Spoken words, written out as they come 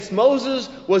against Moses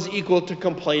was equal to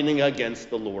complaining against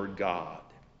the Lord God.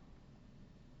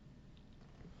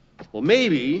 Well,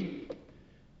 maybe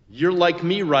you're like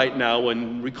me right now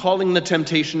when recalling the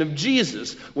temptation of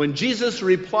Jesus. When Jesus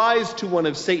replies to one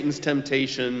of Satan's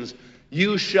temptations,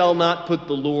 "You shall not put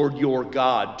the Lord your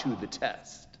God to the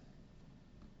test."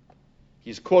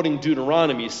 He's quoting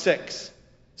Deuteronomy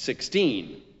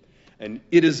 6:16. And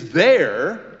it is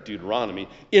there, Deuteronomy,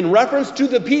 in reference to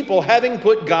the people having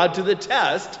put God to the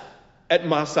test at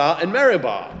Massah and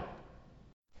Meribah.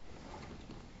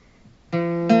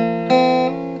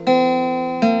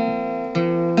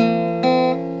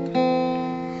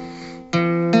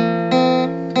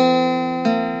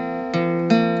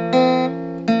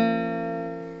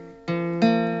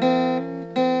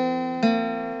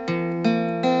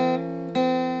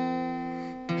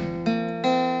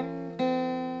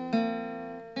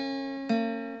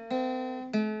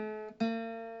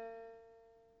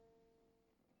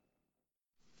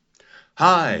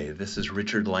 Hi, this is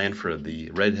Richard Lanford, the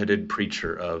redheaded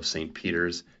preacher of St.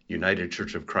 Peter's United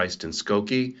Church of Christ in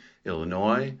Skokie,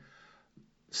 Illinois.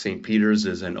 St. Peter's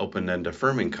is an open and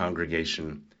affirming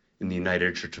congregation in the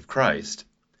United Church of Christ.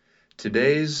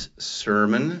 Today's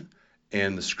sermon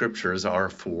and the scriptures are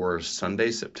for Sunday,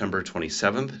 September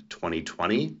 27th,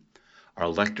 2020. Our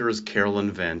lector is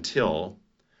Carolyn Van Til.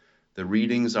 The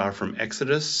readings are from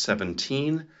Exodus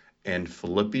 17 and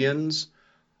Philippians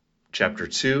chapter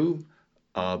 2.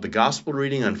 The gospel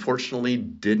reading, unfortunately,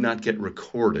 did not get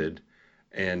recorded,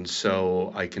 and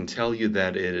so I can tell you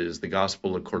that it is the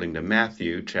gospel according to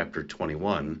Matthew, chapter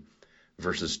 21,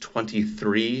 verses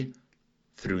 23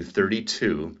 through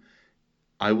 32.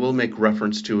 I will make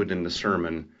reference to it in the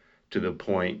sermon to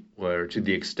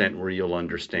the extent where you'll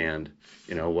understand,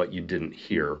 what you didn't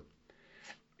hear.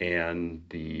 And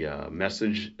the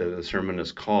message of the sermon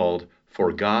is called,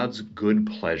 "For God's Good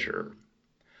Pleasure."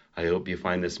 I hope you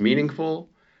find this meaningful,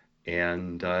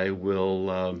 and I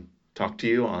will talk to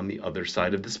you on the other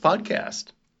side of this podcast.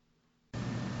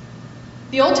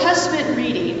 The Old Testament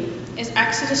reading is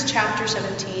Exodus chapter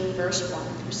 17, verse 1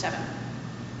 through 7.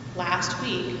 Last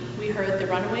week, we heard the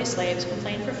runaway slaves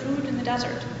complain for food in the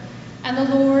desert, and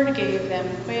the Lord gave them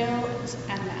quails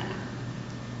and manna.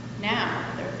 Now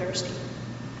they're thirsty.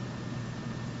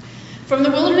 From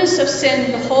the wilderness of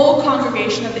Sin, the whole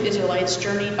congregation of the Israelites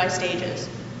journeyed by stages,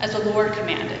 as the Lord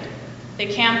commanded. They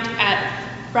camped at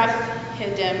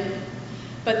Rephidim,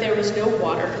 but there was no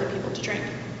water for the people to drink.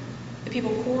 The people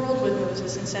quarreled with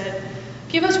Moses and said,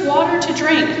 "Give us water to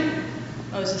drink."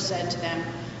 Moses said to them,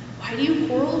 "Why do you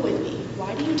quarrel with me?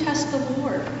 Why do you test the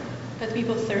Lord?" But the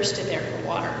people thirsted there for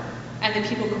water. And the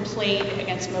people complained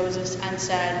against Moses and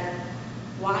said,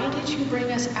 "Why did you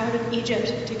bring us out of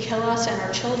Egypt to kill us and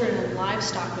our children and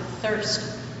livestock with thirst?"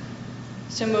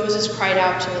 So Moses cried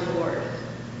out to the Lord,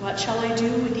 "What shall I do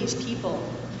with these people?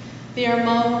 They are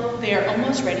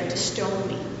almost ready to stone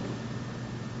me."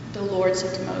 The Lord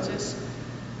said to Moses,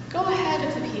 "Go ahead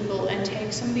of the people and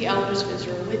take some of the elders of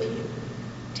Israel with you.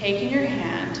 Take in your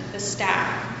hand the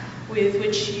staff with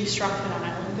which you struck the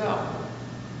Nile and go.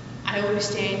 I will be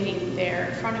standing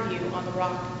there in front of you on the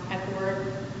rock at the word.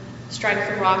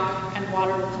 Strike the rock and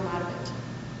water will come out of it,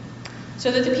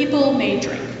 so that the people may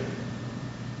drink."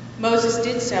 Moses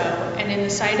did so, and in the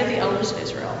sight of the elders of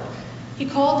Israel, he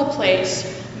called the place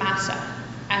Massah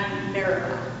and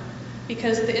Meribah,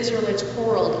 because the Israelites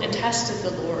quarreled and tested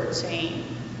the Lord, saying,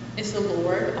 "Is the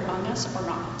Lord among us or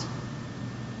not?"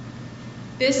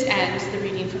 This ends the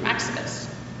reading from Exodus.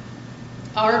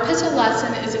 Our epistle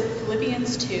lesson is in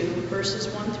Philippians 2, verses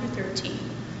 1 through 13.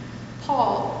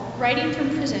 Paul, writing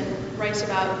from prison, writes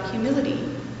about humility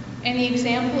and the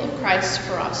example of Christ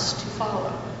for us to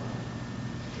follow.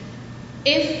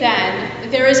 If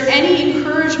then there is any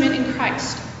encouragement in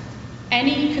Christ,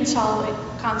 any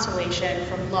consolation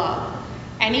from love,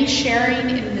 any sharing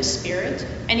in the Spirit,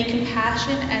 any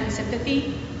compassion and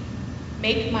sympathy,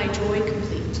 make my joy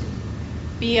complete.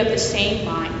 Be of the same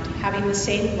mind, having the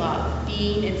same love,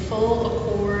 being in full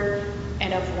accord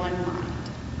and of one mind.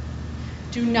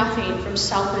 Do nothing from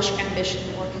selfish ambition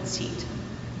or conceit,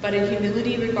 but in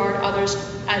humility regard others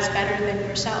as better than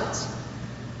yourselves.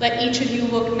 Let each of you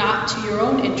look not to your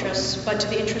own interests, but to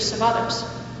the interests of others.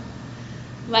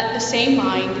 Let the same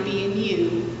mind be in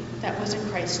you that was in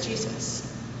Christ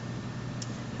Jesus,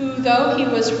 who, though he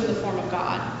was from the form of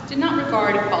God, did not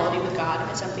regard equality with God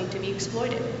as something to be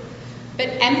exploited, but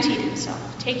emptied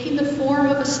himself, taking the form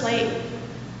of a slave,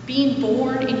 being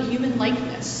born in human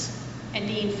likeness, and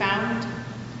being found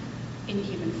in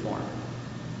human form.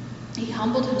 He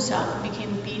humbled himself and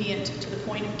became obedient to the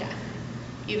point of death,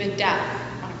 even death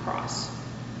on a cross.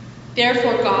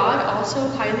 Therefore God also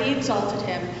highly exalted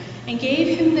him and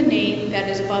gave him the name that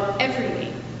is above every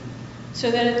name,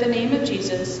 so that at the name of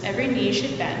Jesus every knee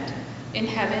should bend, in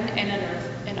heaven and on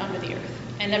earth and under the earth,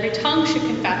 and every tongue should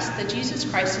confess that Jesus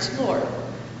Christ is Lord,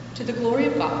 to the glory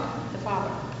of God the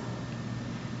Father.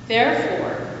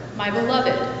 Therefore, my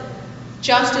beloved,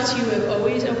 just as you have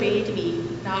always obeyed me,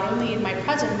 not only in my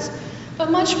presence,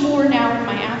 but much more now in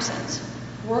my absence,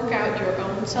 work out your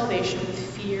own salvation with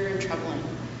fear and trembling,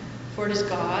 for it is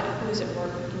God who is at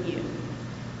work in you,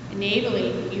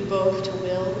 enabling you both to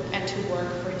will and to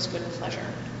work for his good pleasure.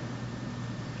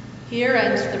 Here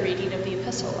ends the reading of the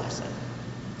epistle lesson.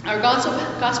 Our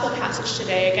gospel passage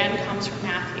today again comes from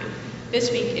Matthew.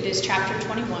 This week it is chapter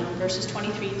 21, verses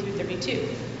 23 through 32.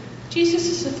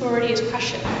 Jesus' authority is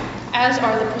questioned, as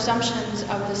are the presumptions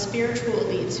of the spiritual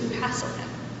elites who hassle him.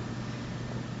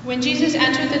 When Jesus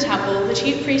entered the temple, the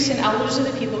chief priests and elders of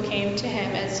the people came to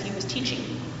him as he was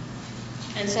teaching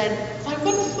and said, "By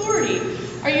what authority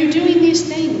are you doing these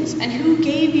things, and who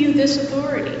gave you this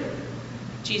authority?"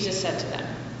 Jesus said to them,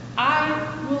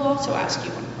 "I will also ask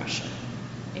you one question.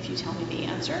 If you tell me the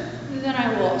answer, then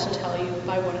I will also tell you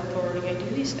by what authority I do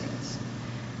these things.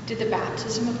 Did the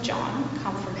baptism of John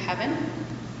come from heaven,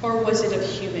 or was it of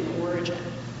human origin?"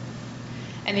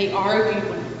 And they argued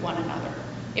with one another.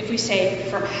 If we say,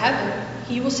 "From heaven,"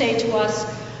 he will say to us,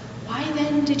 "Why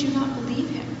then did you not believe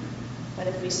him?" But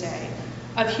if we say,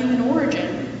 "Of human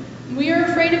origin," we are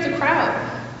afraid of the crowd,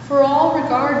 for all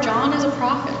regard John as a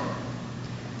prophet.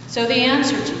 So they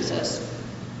answered Jesus,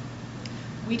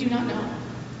 "We do not know."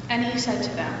 And he said to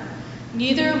them,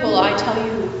 "Neither will I tell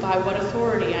you by what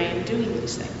authority I am doing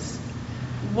these things.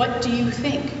 What do you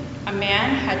think? A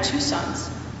man had 2 sons.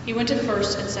 He went to the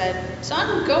first and said,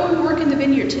 'Son, go and work in the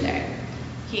vineyard today.'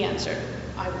 He answered,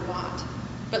 'I will not,'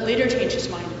 but later changed his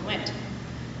mind and went.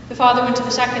 The father went to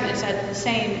the second and said the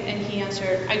same, and he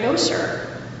answered, 'I go, sir,'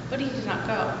 but he did not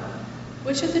go.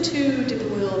 Which of the 2 did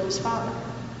the will of his father?"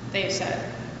 They said,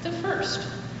 "The first."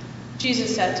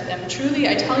 Jesus said to them, "Truly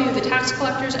I tell you, the tax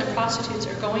collectors and prostitutes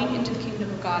are going into the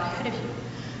kingdom of God ahead of you.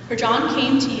 For John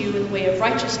came to you in the way of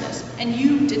righteousness, and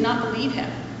you did not believe him.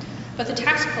 But the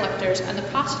tax collectors and the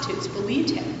prostitutes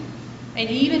believed him. And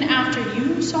even after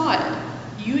you saw it,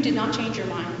 you did not change your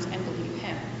minds and believe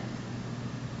him."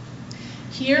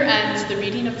 Here ends the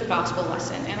reading of the gospel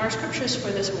lesson and our scriptures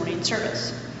for this morning's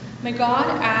service. May God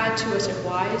add to us a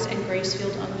wise and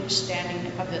grace-filled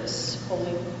understanding of this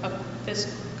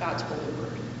God's holy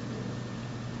word.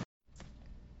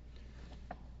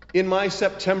 In my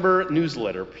September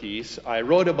newsletter piece, I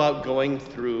wrote about going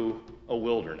through a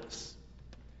wilderness.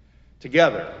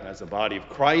 Together as a body of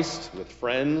Christ, with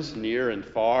friends near and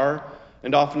far,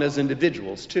 and often as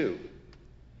individuals too.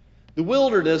 The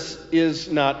wilderness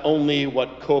is not only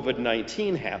what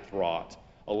COVID-19 hath wrought,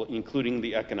 including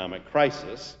the economic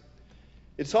crisis,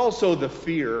 it's also the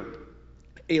fear,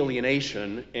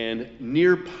 alienation, and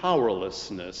near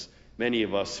powerlessness many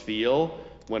of us feel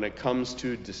when it comes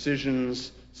to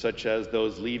decisions such as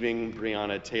those leaving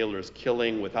Breonna Taylor's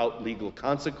killing without legal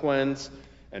consequence,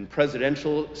 and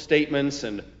presidential statements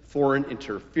and foreign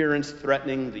interference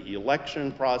threatening the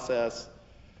election process.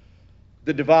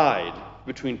 The divide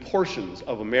between portions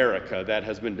of America that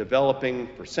has been developing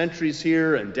for centuries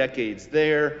here and decades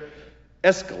there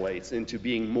escalates into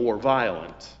being more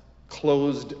violent,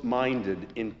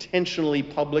 closed-minded, intentionally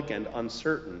public and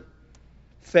uncertain.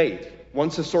 Faith,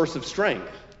 once a source of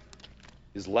strength,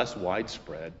 is less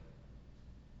widespread.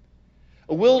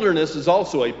 A wilderness is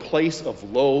also a place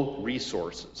of low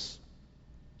resources,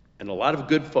 and a lot of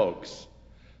good folks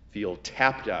feel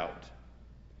tapped out,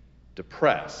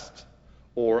 depressed,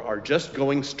 or are just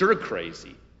going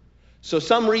stir-crazy. So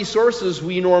some resources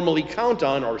we normally count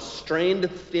on are strained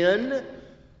thin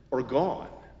or gone.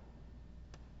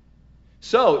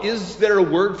 So, is there a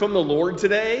word from the Lord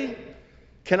today?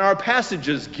 Can our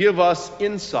passages give us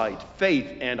insight,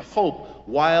 faith, and hope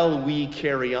while we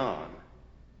carry on?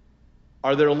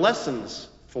 Are there lessons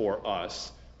for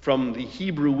us from the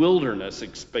Hebrew wilderness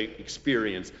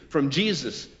experience, from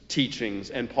Jesus'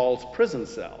 teachings and Paul's prison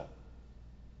cell?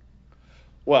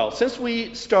 Well, since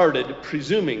we started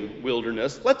presuming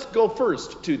wilderness, let's go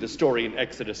first to the story in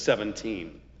Exodus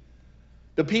 17.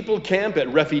 The people camp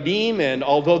at Rephidim, and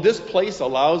although this place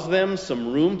allows them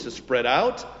some room to spread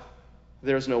out,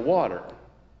 there's no water.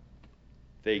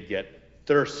 They get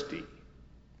thirsty.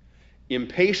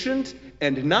 Impatient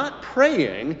and not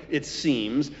praying, it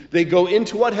seems, they go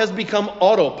into what has become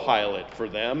autopilot for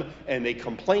them, and they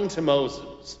complain to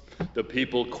Moses. The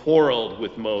people quarreled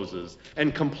with Moses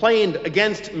and complained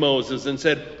against Moses and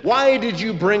said, "Why did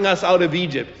you bring us out of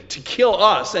Egypt? To kill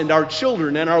us and our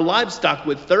children and our livestock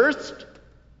with thirst?"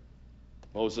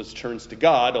 Moses turns to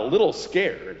God, a little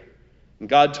scared, and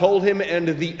God told him and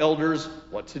the elders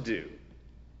what to do.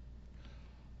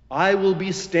 "I will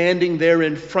be standing there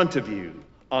in front of you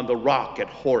on the rock at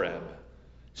Horeb.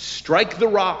 Strike the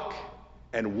rock,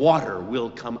 and water will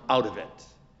come out of it,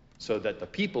 so that the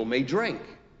people may drink."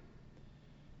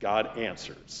 God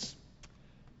answers.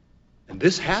 And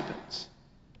this happens.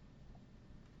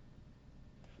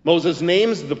 Moses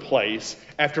names the place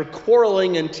after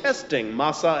quarreling and testing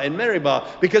Massah and Meribah,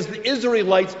 because the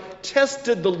Israelites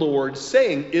tested the Lord,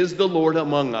 saying, "Is the Lord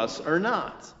among us or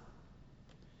not?"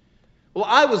 Well,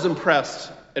 I was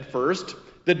impressed at first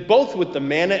that both with the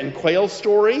manna and quail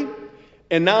story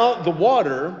and now the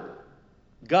water,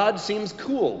 God seems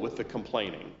cool with the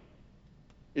complaining.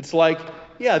 It's like,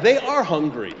 yeah, they are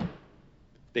hungry.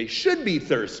 They should be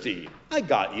thirsty. I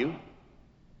got you.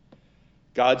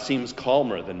 God seems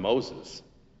calmer than Moses.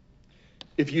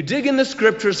 If you dig in the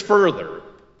scriptures further,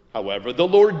 however, the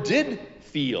Lord did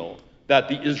feel that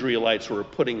the Israelites were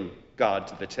putting God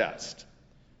to the test,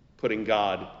 putting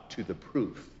God to the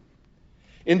proof.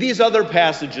 In these other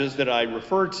passages that I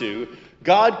refer to,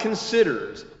 God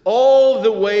considers all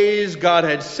the ways God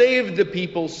had saved the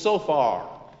people so far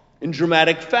in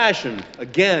dramatic fashion,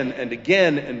 again and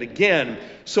again and again.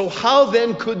 So how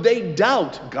then could they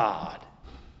doubt God?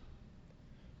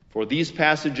 For these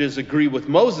passages agree with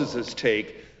Moses'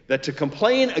 take that to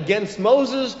complain against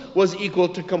Moses was equal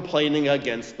to complaining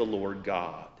against the Lord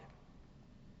God.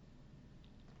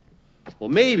 Well,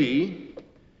 maybe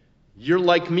you're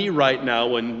like me right now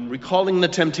when recalling the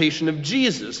temptation of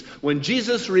Jesus. When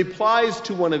Jesus replies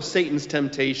to one of Satan's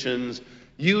temptations,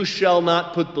 "You shall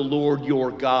not put the Lord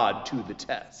your God to the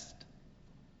test."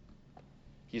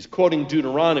 He's quoting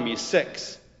Deuteronomy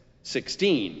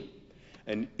 6:16.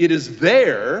 And it is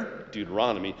there,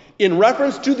 Deuteronomy, in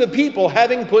reference to the people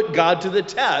having put God to the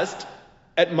test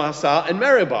at Massah and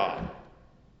Meribah.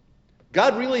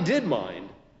 God really did mind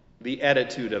the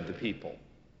attitude of the people.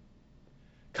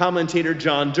 Commentator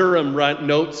John Durham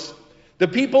notes, the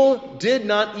people did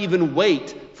not even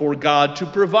wait for God to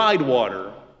provide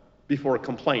water before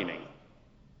complaining.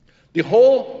 The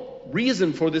whole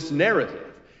reason for this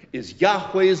narrative is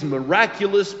Yahweh's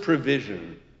miraculous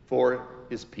provision for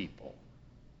his people.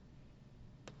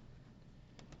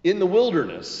 In the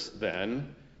wilderness,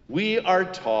 then, we are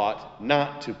taught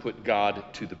not to put God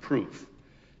to the proof,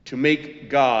 to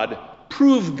make God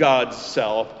prove God's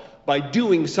self by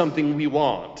doing something we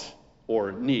want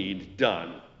or need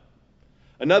done.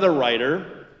 Another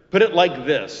writer put it like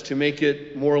this, to make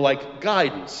it more like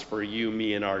guidance for you,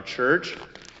 me, and our church.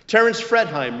 Terence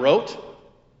Fretheim wrote,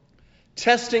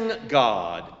 "Testing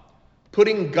God,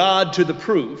 putting God to the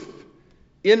proof,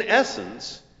 in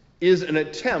essence, is an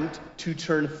attempt to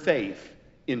turn faith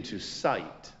into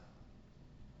sight."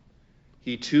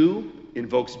 He too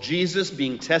invokes Jesus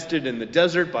being tested in the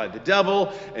desert by the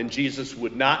devil, and Jesus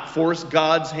would not force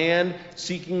God's hand,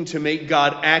 seeking to make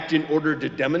God act in order to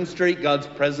demonstrate God's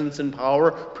presence and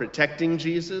power, protecting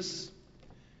Jesus.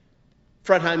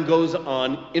 Fretheim goes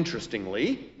on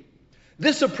interestingly.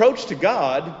 This approach to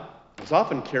God is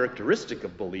often characteristic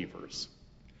of believers.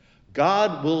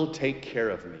 God will take care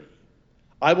of me.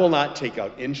 I will not take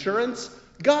out insurance.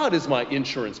 God is my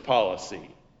insurance policy.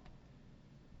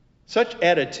 Such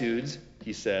attitudes,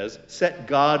 he says, set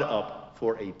God up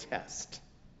for a test,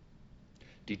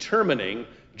 determining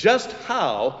just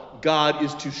how God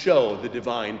is to show the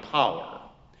divine power.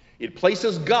 It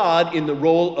places God in the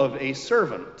role of a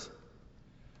servant,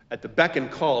 at the beck and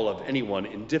call of anyone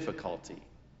in difficulty.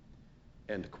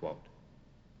 End quote.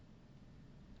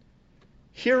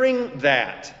 Hearing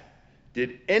that,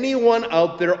 did anyone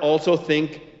out there also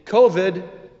think COVID?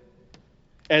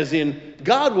 As in,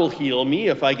 God will heal me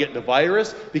if I get the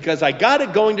virus because I got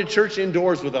it going to church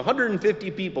indoors with 150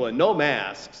 people and no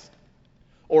masks.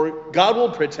 Or God will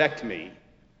protect me.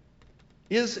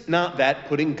 Is not that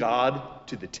putting God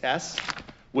to the test,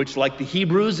 which, like the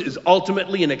Hebrews, is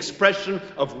ultimately an expression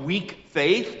of weak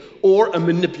faith or a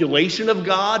manipulation of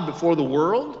God before the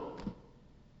world?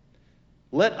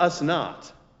 Let us not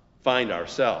find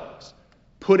ourselves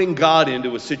putting God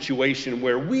into a situation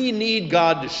where we need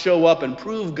God to show up and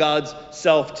prove God's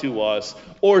self to us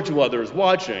or to others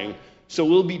watching, so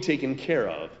we'll be taken care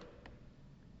of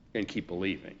and keep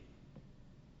believing.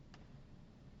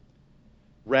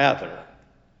 Rather,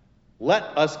 let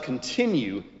us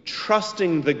continue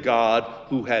trusting the God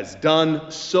who has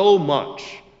done so much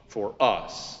for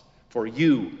us for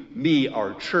you, me,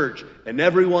 our church, and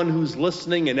everyone who's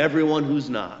listening and everyone who's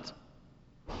not.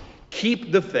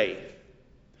 Keep the faith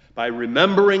by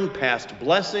remembering past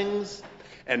blessings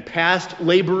and past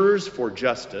laborers for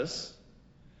justice,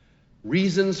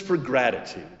 reasons for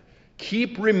gratitude.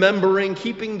 Keep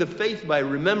keeping the faith by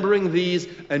remembering these,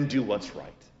 and do what's right.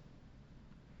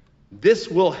 This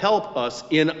will help us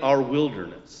in our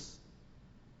wilderness.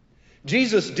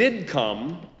 Jesus did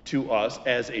come to us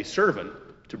as a servant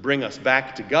to bring us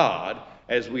back to God,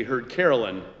 as we heard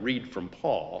Carolyn read from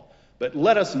Paul, but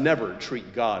let us never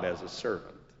treat God as a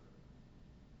servant.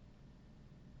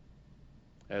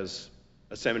 As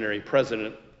a seminary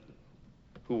president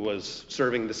who was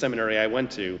serving the seminary I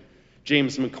went to,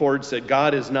 James McCord said,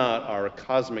 God is not our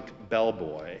cosmic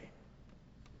bellboy.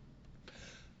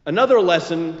 Another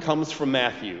lesson comes from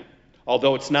Matthew,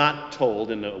 although it's not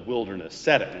told in a wilderness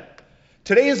setting.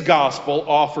 Today's gospel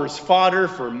offers fodder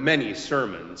for many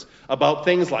sermons about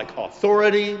things like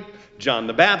authority, John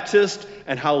the Baptist,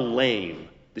 and how lame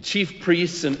the chief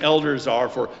priests and elders are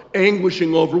for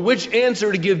anguishing over which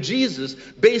answer to give Jesus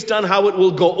based on how it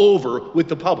will go over with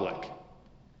the public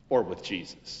or with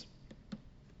Jesus.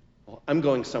 Well, I'm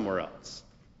going somewhere else.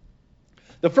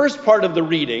 The first part of the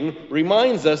reading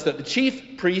reminds us that the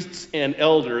chief priests and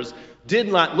elders did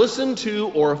not listen to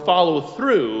or follow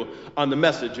through on the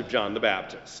message of John the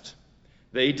Baptist.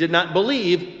 They did not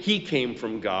believe he came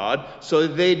from God, so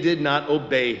they did not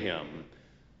obey him.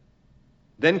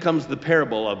 Then comes the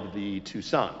parable of the two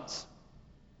sons.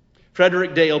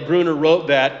 Frederick Dale Bruner wrote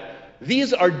that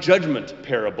these are judgment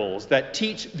parables that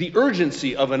teach the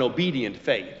urgency of an obedient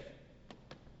faith.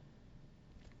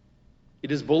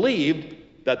 It is believed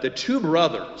that the two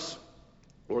brothers,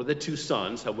 or the two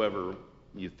sons, however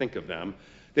you think of them,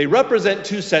 they represent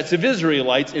two sets of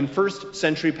Israelites in first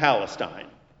century Palestine.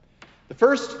 The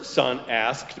first son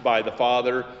asked by the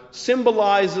father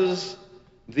symbolizes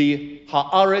the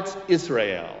Haaretz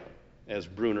Israel, as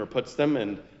Bruner puts them,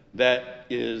 and that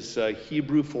is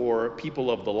Hebrew for people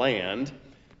of the land.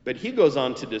 But he goes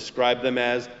on to describe them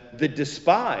as the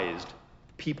despised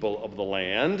people of the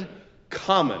land,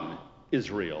 common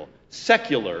Israel,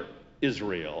 secular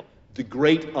Israel, the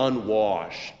great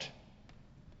unwashed.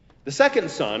 The second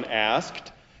son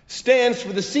asked stands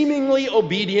for the seemingly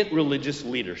obedient religious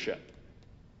leadership.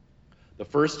 The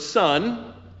first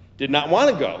son did not want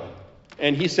to go,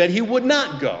 and he said he would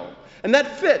not go. And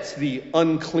that fits the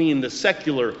unclean, the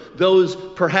secular, those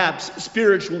perhaps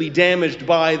spiritually damaged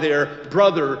by their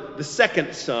brother, the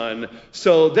second son,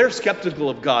 so they're skeptical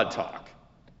of God talk.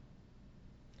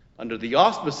 Under the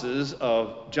auspices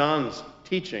of John's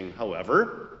teaching,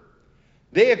 however,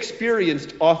 they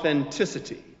experienced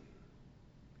authenticity.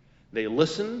 They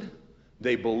listened,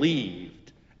 they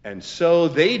believed, and so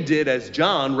they did as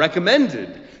John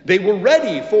recommended. They were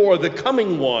ready for the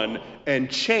coming one and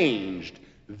changed.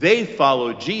 They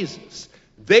followed Jesus.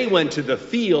 They went to the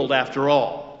field after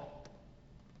all.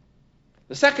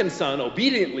 The second son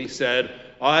obediently said,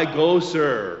 I go,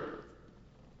 sir.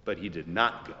 But he did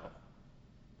not go.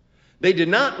 They did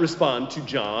not respond to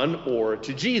John or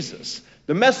to Jesus.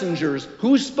 The messengers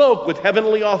who spoke with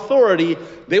heavenly authority,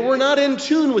 they were not in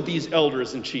tune with these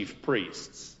elders and chief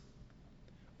priests.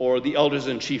 Or the elders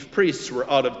and chief priests were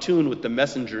out of tune with the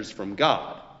messengers from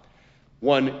God.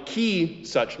 One key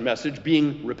such message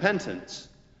being repentance.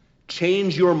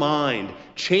 Change your mind.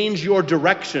 Change your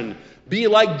direction. Be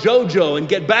like Jojo and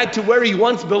get back to where you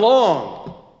once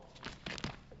belonged.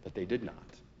 But they did not.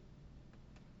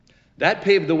 That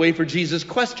paved the way for Jesus'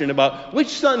 question about which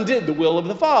son did the will of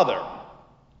the Father.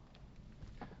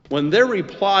 When their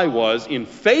reply was in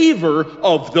favor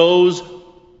of those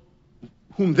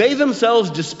whom they themselves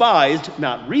despised,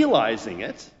 not realizing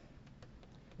it,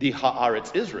 the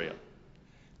Haaretz Israel,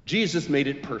 Jesus made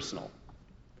it personal.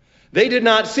 They did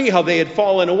not see how they had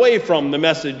fallen away from the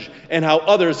message and how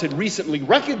others had recently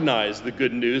recognized the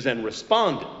good news and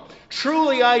responded.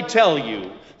 Truly I tell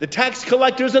you, the tax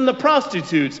collectors and the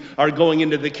prostitutes are going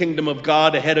into the kingdom of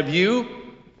God ahead of you.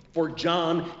 For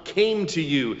John came to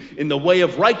you in the way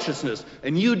of righteousness,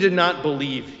 and you did not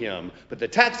believe him. But the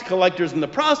tax collectors and the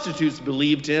prostitutes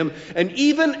believed him, and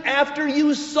even after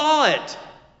you saw it,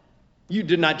 you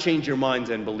did not change your minds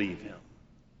and believe him.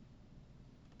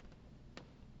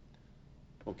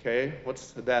 Okay,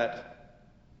 what's that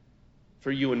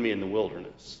for you and me in the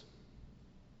wilderness?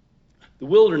 The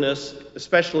wilderness,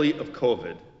 especially of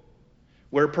COVID,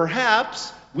 where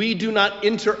perhaps we do not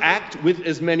interact with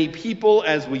as many people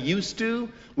as we used to.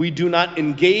 We do not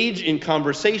engage in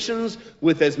conversations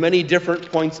with as many different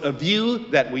points of view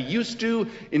that we used to.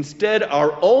 Instead,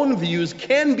 our own views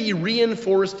can be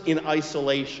reinforced in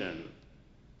isolation.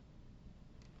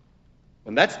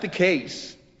 when that's the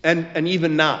case, and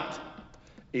even not,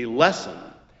 a lesson,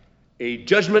 a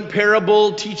judgment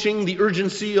parable teaching the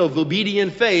urgency of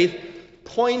obedient faith,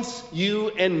 points you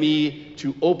and me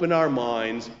to open our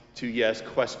minds to, yes,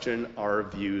 question our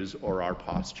views or our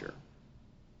posture.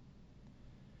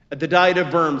 At the Diet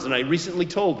of Worms, and I recently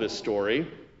told this story,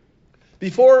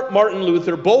 before Martin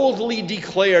Luther boldly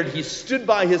declared he stood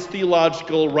by his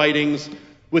theological writings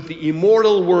with the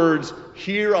immortal words,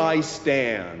 "Here I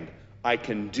stand, I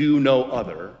can do no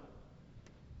other,"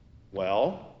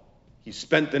 well, he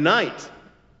spent the night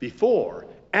before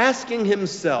asking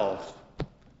himself,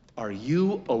 are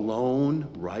you alone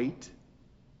right?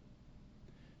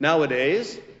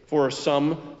 Nowadays, for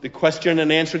some, the question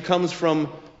and answer comes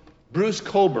from Bruce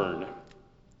Cockburn,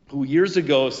 who years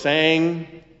ago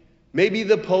sang, "Maybe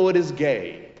the poet is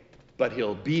gay, but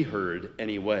he'll be heard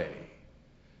anyway."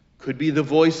 Could be the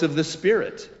voice of the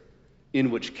Spirit,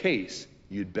 in which case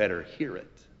you'd better hear it.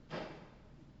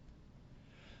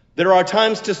 There are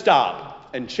times to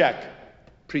stop and check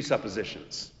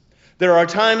presuppositions. There are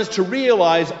times to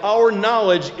realize our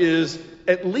knowledge is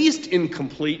at least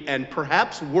incomplete and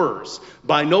perhaps worse,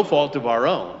 by no fault of our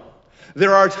own.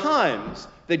 There are times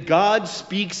that God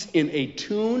speaks in a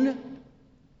tune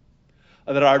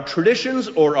that our traditions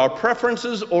or our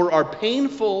preferences or our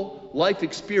painful life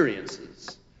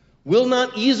experiences will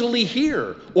not easily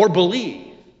hear or believe.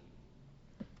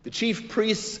 The chief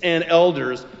priests and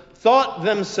elders thought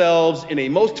themselves in a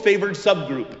most favored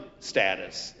subgroup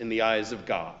status in the eyes of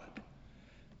God.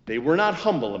 They were not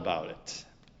humble about it.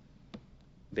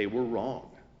 They were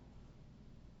wrong.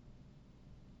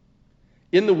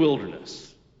 In the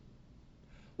wilderness,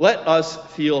 let us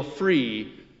feel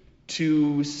free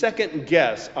to second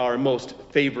guess our most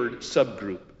favored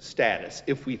subgroup status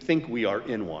if we think we are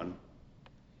in one.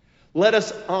 Let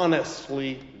us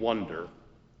honestly wonder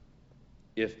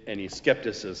if any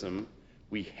skepticism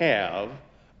we have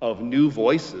of new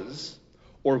voices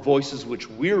or voices which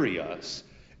weary us,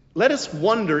 let us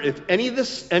wonder if any of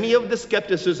the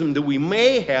skepticism that we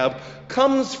may have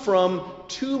comes from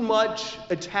too much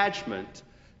attachment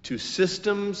to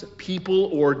systems, people,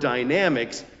 or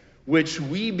dynamics which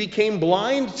we became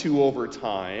blind to over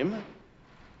time,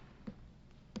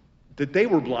 that they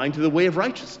were blind to the way of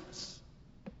righteousness.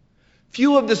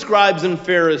 Few of the scribes and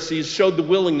Pharisees showed the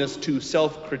willingness to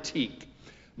self-critique,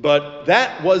 but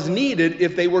that was needed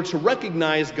if they were to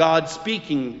recognize God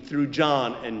speaking through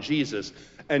John and Jesus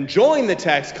and join the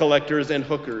tax collectors and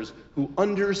hookers who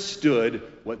understood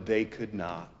what they could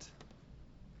not.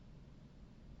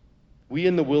 We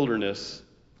in the wilderness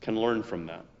can learn from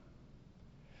them.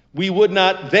 They would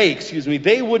not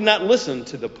listen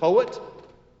to the poet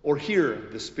or hear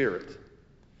the Spirit.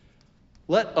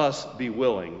 Let us be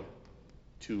willing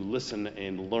to listen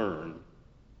and learn.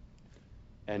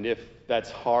 And if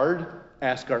that's hard,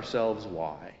 ask ourselves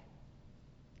why.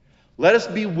 Let us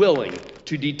be willing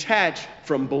to detach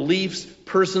from beliefs,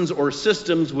 persons, or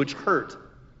systems which hurt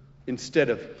instead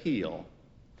of heal,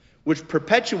 which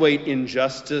perpetuate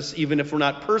injustice, even if we're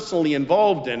not personally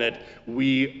involved in it.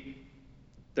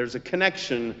 There's a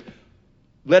connection.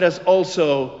 Let us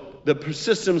also, the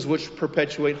systems which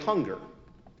perpetuate hunger,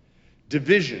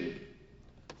 division,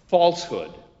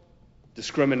 falsehood,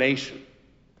 discrimination.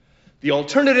 The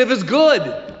alternative is good.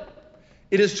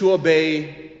 It is to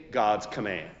obey God's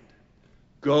command.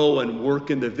 Go and work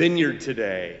in the vineyard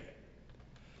today.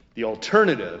 The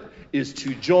alternative is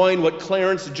to join what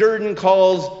Clarence Jordan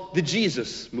calls the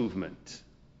Jesus movement.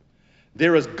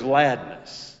 There is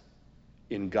gladness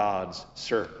in God's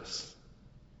service,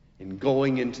 in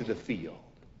going into the field,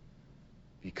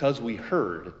 because we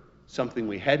heard something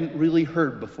we hadn't really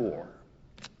heard before,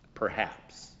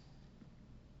 perhaps.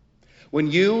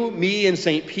 When you, me, and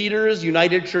St. Peter's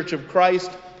United Church of Christ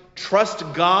trust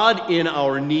God in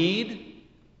our need,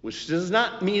 which does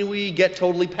not mean we get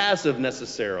totally passive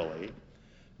necessarily,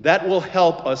 that will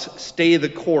help us stay the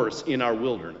course in our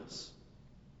wilderness.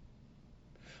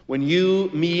 When you,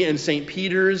 me, and St.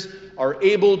 Peter's are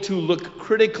able to look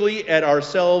critically at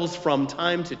ourselves from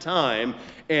time to time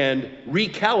and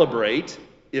recalibrate,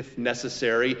 if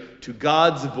necessary, to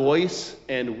God's voice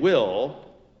and will,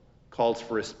 calls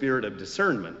for a spirit of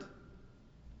discernment,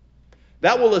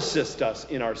 that will assist us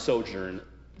in our sojourn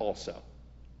also.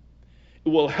 It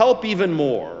will help even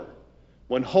more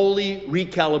when holy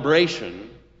recalibration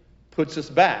puts us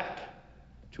back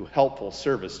to helpful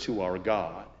service to our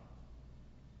God.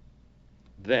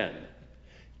 Then,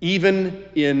 even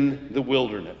in the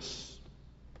wilderness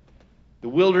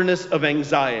of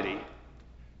anxiety,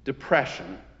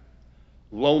 depression,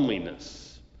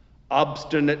 loneliness,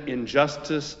 obstinate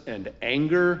injustice, and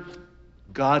anger,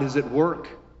 God is at work.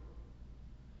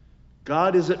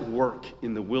 God is at work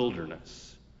in the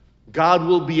wilderness. God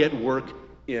will be at work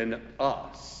in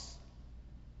us.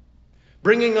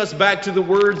 Bringing us back to the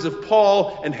words of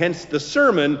Paul and hence the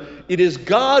sermon, it is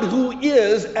God who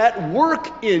is at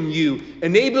work in you,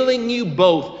 enabling you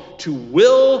both to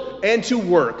will and to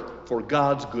work for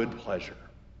God's good pleasure.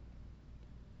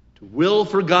 To will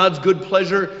for God's good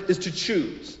pleasure is to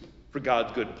choose for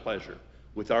God's good pleasure.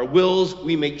 With our wills,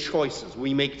 we make choices,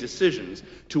 we make decisions.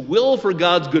 To will for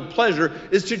God's good pleasure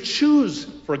is to choose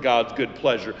for God's good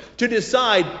pleasure, to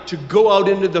decide to go out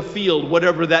into the field,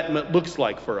 whatever that looks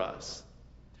like for us.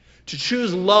 To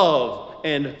choose love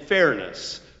and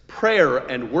fairness, prayer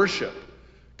and worship,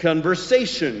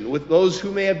 conversation with those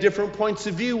who may have different points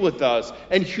of view with us,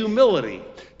 and humility.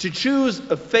 To choose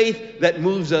a faith that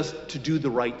moves us to do the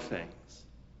right things.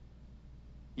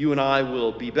 You and I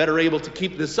will be better able to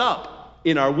keep this up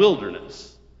in our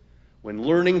wilderness when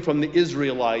learning from the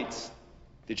Israelites,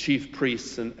 the chief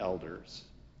priests and elders,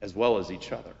 as well as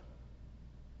each other.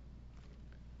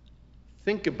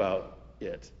 Think about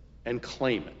it and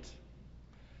claim it.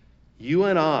 You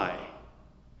and I,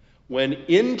 when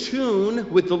in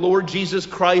tune with the Lord Jesus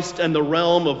Christ and the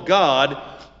realm of God,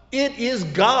 it is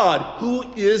God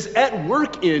who is at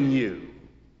work in you,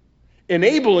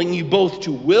 enabling you both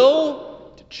to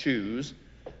will, to choose,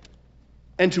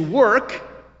 and to work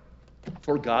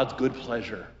for God's good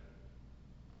pleasure.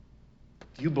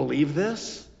 Do you believe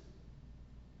this?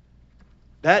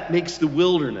 That makes the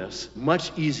wilderness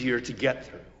much easier to get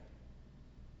through.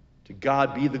 To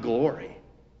God be the glory.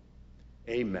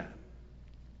 Amen.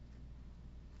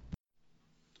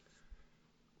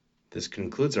 This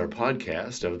concludes our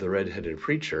podcast of The Red-Headed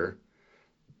Preacher.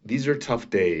 These are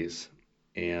tough days,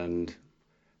 and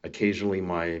occasionally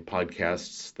my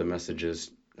podcasts, the messages,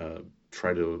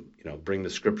 try to bring the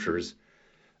scriptures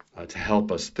to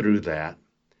help us through that.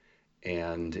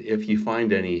 And if you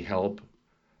find any help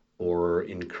or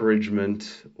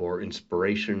encouragement or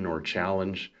inspiration or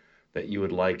challenge that you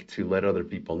would like to let other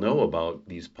people know about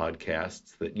these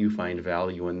podcasts, that you find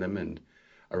value in them and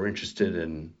are interested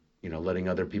in letting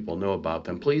other people know about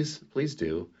them, please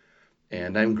do.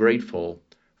 And I'm grateful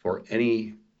for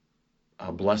any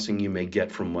blessing you may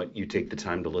get from what you take the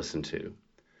time to listen to.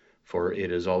 For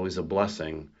it is always a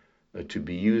blessing to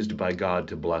be used by God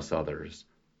to bless others.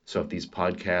 So if these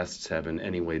podcasts have in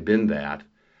any way been that,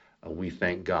 we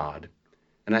thank God.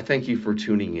 And I thank you for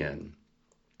tuning in.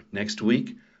 Next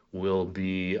week will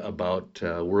be about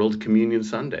World Communion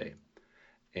Sunday.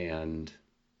 And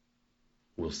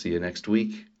we'll see you next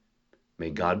week. May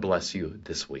God bless you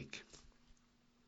this week.